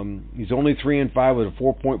 He's only 3-5 with a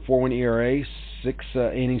 4.41 ERA, 6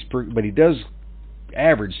 innings per, but he does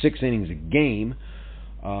average 6 innings a game,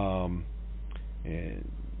 for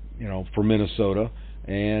Minnesota,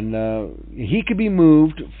 and he could be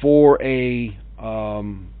moved for a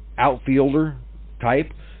outfielder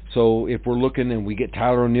type. So if we're looking and we get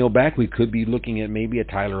Tyler O'Neill back, we could be looking at maybe a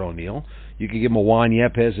Tyler O'Neill. You could give him a Juan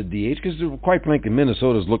Yepes at DH, because quite frankly,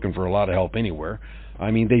 Minnesota's looking for a lot of help anywhere.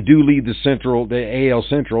 I mean, they do lead the AL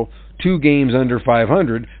Central 2 games under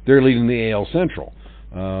 500. They're leading the AL Central.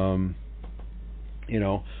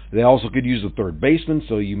 They also could use a third baseman,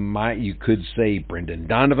 so you could say Brendan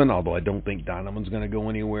Donovan, although I don't think Donovan's going to go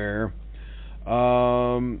anywhere.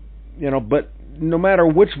 But no matter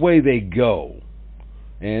which way they go,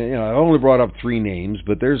 and I only brought up 3 names,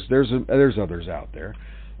 but there's others out there.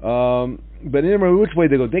 But no matter which way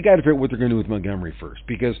they go, they got to figure out what they're going to do with Montgomery first,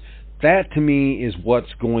 because that to me is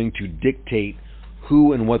what's going to dictate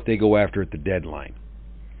who and what they go after at the deadline.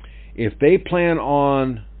 If they plan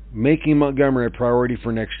on making Montgomery a priority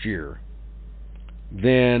for next year,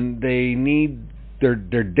 then they need their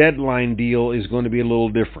deadline deal is going to be a little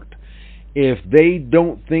different. If they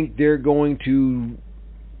don't think they're going to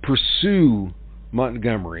pursue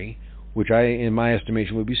Montgomery, which in my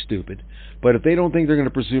estimation would be stupid, but if they don't think they're going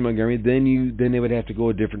to pursue Montgomery, then they would have to go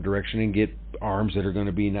a different direction and get arms that are going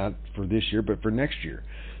to be not for this year but for next year.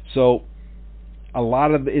 So a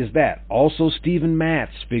lot of it is that. Also, Steven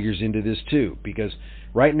Matz figures into this too, because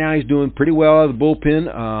right now he's doing pretty well out of the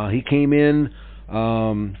bullpen. He came in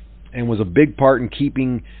and was a big part in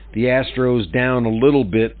keeping the Astros down a little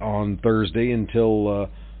bit on Thursday until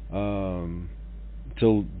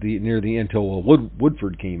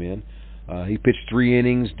Woodford came in. He pitched 3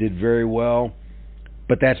 innings, did very well,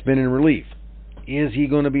 but that's been in relief. Is he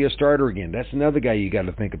going to be a starter again? That's another guy you got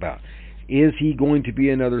to think about. Is he going to be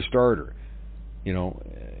another starter?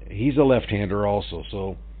 He's a left-hander also,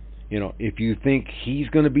 so if you think he's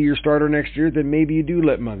going to be your starter next year, then maybe you do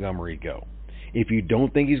let Montgomery go. If you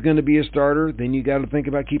don't think he's going to be a starter, then you got to think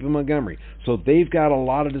about keeping Montgomery. So they've got a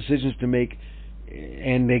lot of decisions to make,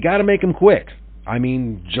 and they got to make them quick. I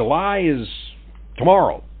mean, July is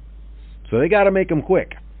tomorrow, so they got to make them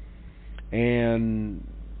quick. And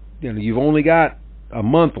you've only got a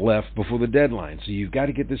month left before the deadline, so you've got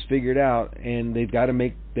to get this figured out, and they got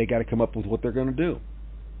to come up with what they're going to do.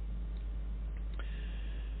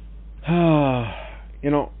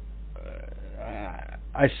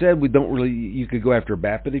 I said you could go after a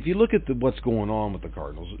bat, but if you look at what's going on with the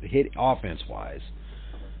Cardinals, hit offense-wise,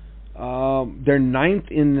 they're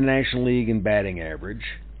 9th in the National League in batting average,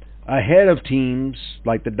 ahead of teams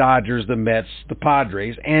like the Dodgers, the Mets, the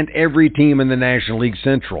Padres, and every team in the National League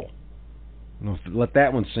Central. Let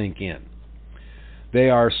that one sink in. They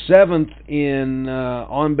are 7th in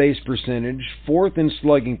on-base percentage, 4th in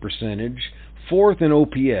slugging percentage, 4th in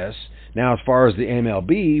OPS. Now, as far as the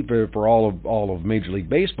MLB, for all of Major League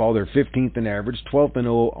Baseball, they're 15th in average, 12th in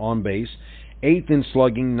on-base, 8th in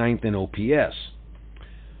slugging, 9th in OPS.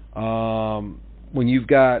 When you've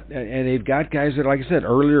got, and they've got guys that, like I said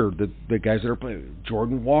earlier, the guys that are playing,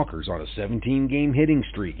 Jordan Walker's on a 17-game hitting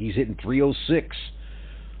streak. He's hitting 306,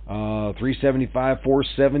 375,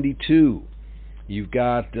 472. You've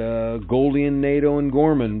got Goldie and Nato and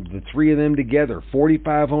Gorman, the three of them together,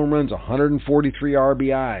 45 home runs, 143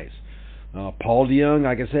 RBIs. Paul DeJong,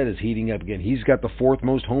 like I said, is heating up again. He's got the 4th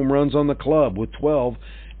most home runs on the club with 12,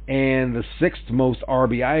 and the 6th most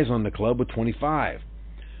RBIs on the club with 25.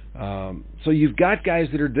 So you've got guys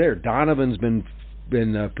that are there. Donovan's been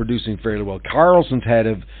producing fairly well. Carlson's had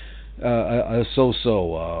a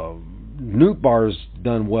so-so. Nootbaar's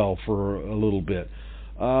done well for a little bit.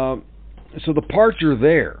 So the parts are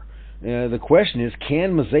there. The question is,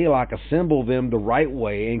 can Mozeliak assemble them the right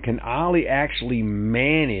way, and can Ollie actually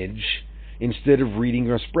manage instead of reading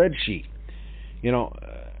a spreadsheet?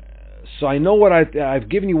 So I know I've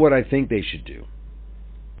given you what I think they should do.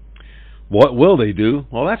 What will they do?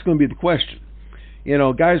 Well, that's going to be the question.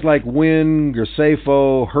 Guys like Wynn,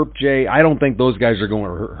 Gracefo, Herp J, I don't think those guys are going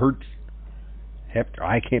to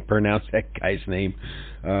I can't pronounce that guy's name.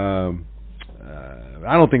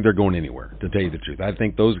 I don't think they're going anywhere, to tell you the truth. I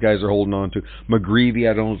think those guys are holding on to McGreevy.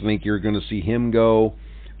 I don't think you're going to see him go.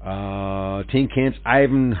 Tinkins,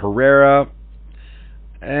 Ivan Herrera,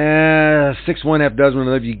 6-1 half dozen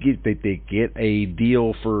of you get they get a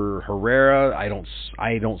deal for Herrera. I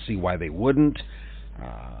don't see why they wouldn't,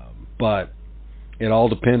 but it all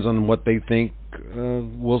depends on what they think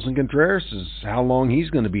Wilson Contreras is, how long he's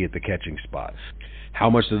going to be at the catching spot. How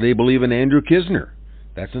much do they believe in Andrew Kisner?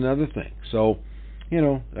 That's another thing. So,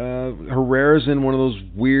 Herrera's in one of those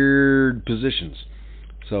weird positions.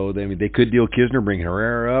 So they could deal Kisner, bring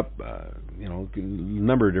Herrera up. A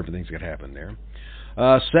number of different things could happen there.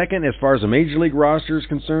 Second, as far as the Major League roster is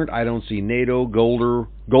concerned, I don't see Nato,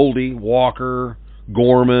 Goldie, Walker,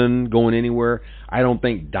 Gorman going anywhere. I don't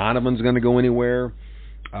think Donovan's going to go anywhere.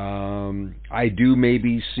 I do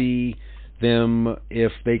maybe see them,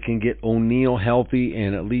 if they can get O'Neill healthy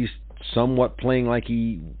and at least somewhat playing like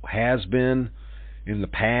he has been in the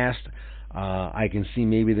past, I can see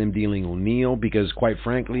maybe them dealing O'Neill, because quite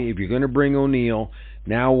frankly, if you're going to bring O'Neill,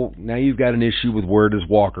 now you've got an issue with where does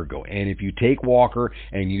Walker go. And if you take Walker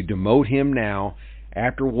and you demote him now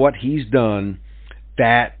after what he's done,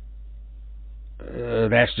 that's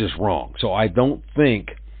just wrong. So I don't think,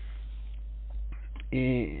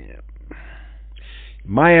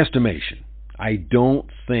 my estimation, I don't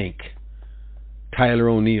think Tyler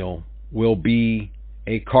O'Neill will be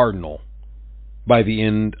a Cardinal by the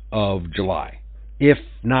end of July, if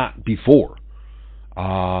not before. You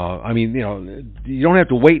don't have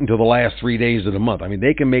to wait until the last 3 days of the month. I mean,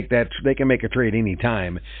 they can make a trade any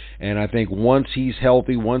time, and I think once he's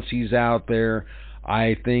healthy, once he's out there,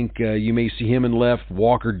 I think you may see him in left,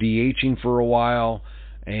 Walker DHing for a while,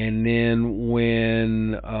 and then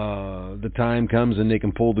when the time comes and they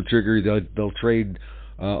can pull the trigger, they'll trade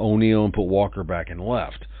O'Neill and put Walker back in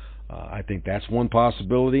left. I think that's one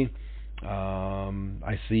possibility.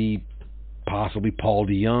 I see possibly Paul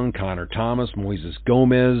DeJong, Connor Thomas, Moises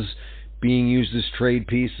Gomez being used as trade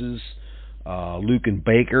pieces. Luke and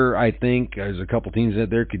Baker, I think, there's a couple teams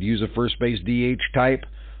out there could use a first base DH type.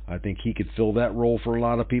 I think he could fill that role for a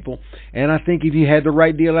lot of people. And I think if you had the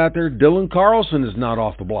right deal out there, Dylan Carlson is not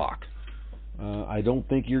off the block. I don't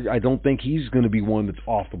think he's going to be one that's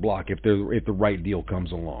off the block if the right deal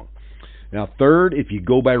comes along. Now, third, if you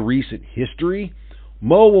go by recent history,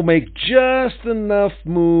 Mo will make just enough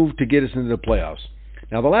move to get us into the playoffs.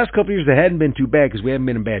 Now, the last couple of years, they hadn't been too bad because we haven't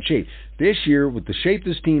been in bad shape. This year, with the shape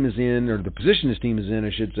this team is in, or the position this team is in,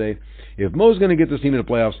 I should say, if Mo's going to get this team in the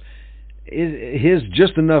playoffs, his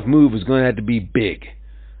just enough move is going to have to be big.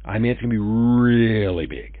 I mean, it's going to be really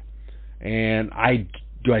big. And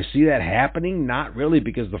do I see that happening? Not really,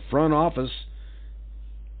 because the front office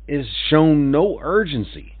is shown no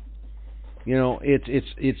urgency. You know,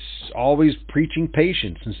 it's always preaching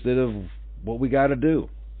patience instead of what we got to do.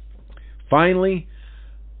 Finally,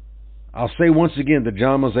 I'll say once again to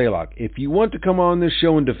John Mozeliak, if you want to come on this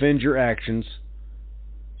show and defend your actions,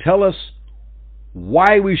 tell us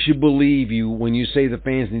why we should believe you when you say the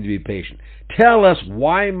fans need to be patient. Tell us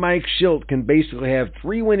why Mike Schilt can basically have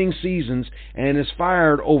 3 winning seasons and is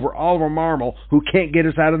fired over Oliver Marmol, who can't get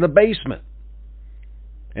us out of the basement.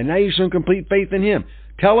 And now you show complete faith in him.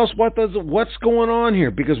 Tell us what's going on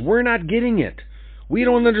here, because we're not getting it. We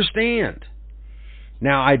don't understand.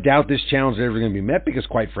 Now, I doubt this challenge is ever going to be met because,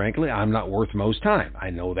 quite frankly, I'm not worth Mo's time. I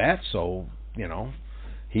know that, so,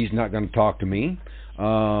 he's not going to talk to me.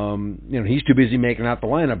 He's too busy making out the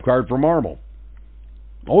lineup card for Marmol.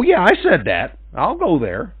 Oh, yeah, I said that. I'll go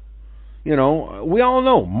there. We all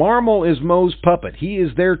know Marmol is Mo's puppet. He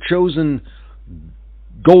is their chosen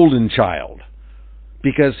golden child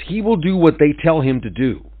because he will do what they tell him to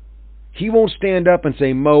do. He won't stand up and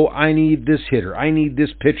say, Mo, I need this hitter. I need this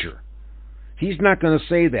pitcher. He's not going to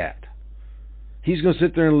say that. He's going to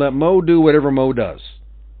sit there and let Mo do whatever Mo does.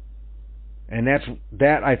 And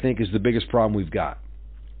that I think, is the biggest problem we've got.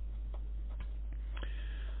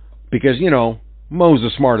 Because, Mo's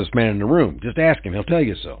the smartest man in the room. Just ask him. He'll tell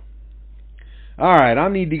you so. All right, I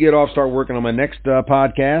need to get off, start working on my next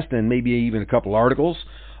podcast and maybe even a couple articles.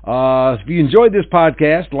 If you enjoyed this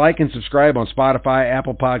podcast, like and subscribe on Spotify,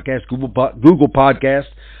 Apple Podcasts, Google Podcasts.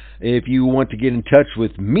 If you want to get in touch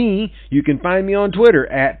with me, you can find me on Twitter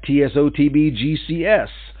at TSOTBGCS.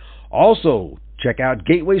 Also, check out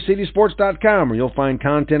GatewayCitySports.com, where you'll find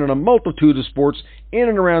content on a multitude of sports in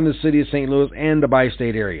and around the city of St. Louis and the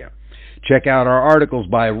bi-state area. Check out our articles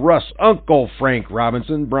by Russ Uncle Frank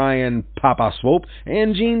Robinson, Brian Papa Swope,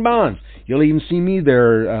 and Gene Bonds. You'll even see me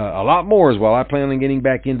there a lot more as well. I plan on getting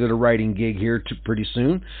back into the writing gig here pretty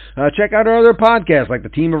soon. Check out our other podcasts like The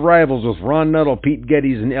Team of Rivals with Ron Nuttall, Pete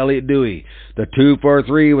Geddes, and Elliot Dewey. The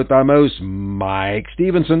 243 with our most Mike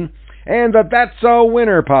Stevenson. And the That's a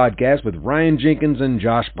Winner podcast with Ryan Jenkins and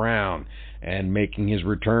Josh Brown. And making his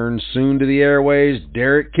return soon to the airways,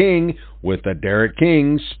 Derek King with the Derek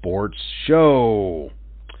King Sports Show.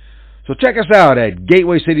 So check us out at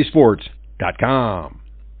GatewayCitySports.com.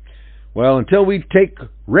 Well, until we take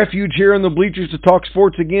refuge here in the bleachers to talk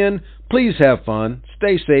sports again, please have fun,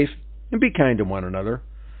 stay safe, and be kind to one another.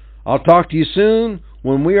 I'll talk to you soon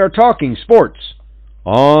when we are talking sports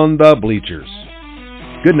on the bleachers.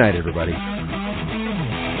 Good night, everybody.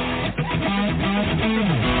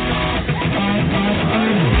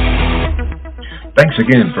 Thanks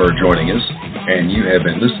again for joining us, and you have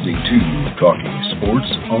been listening to Talking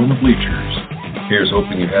Sports on the Bleachers. Here's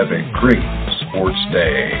hoping you have a great sports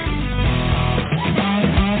day.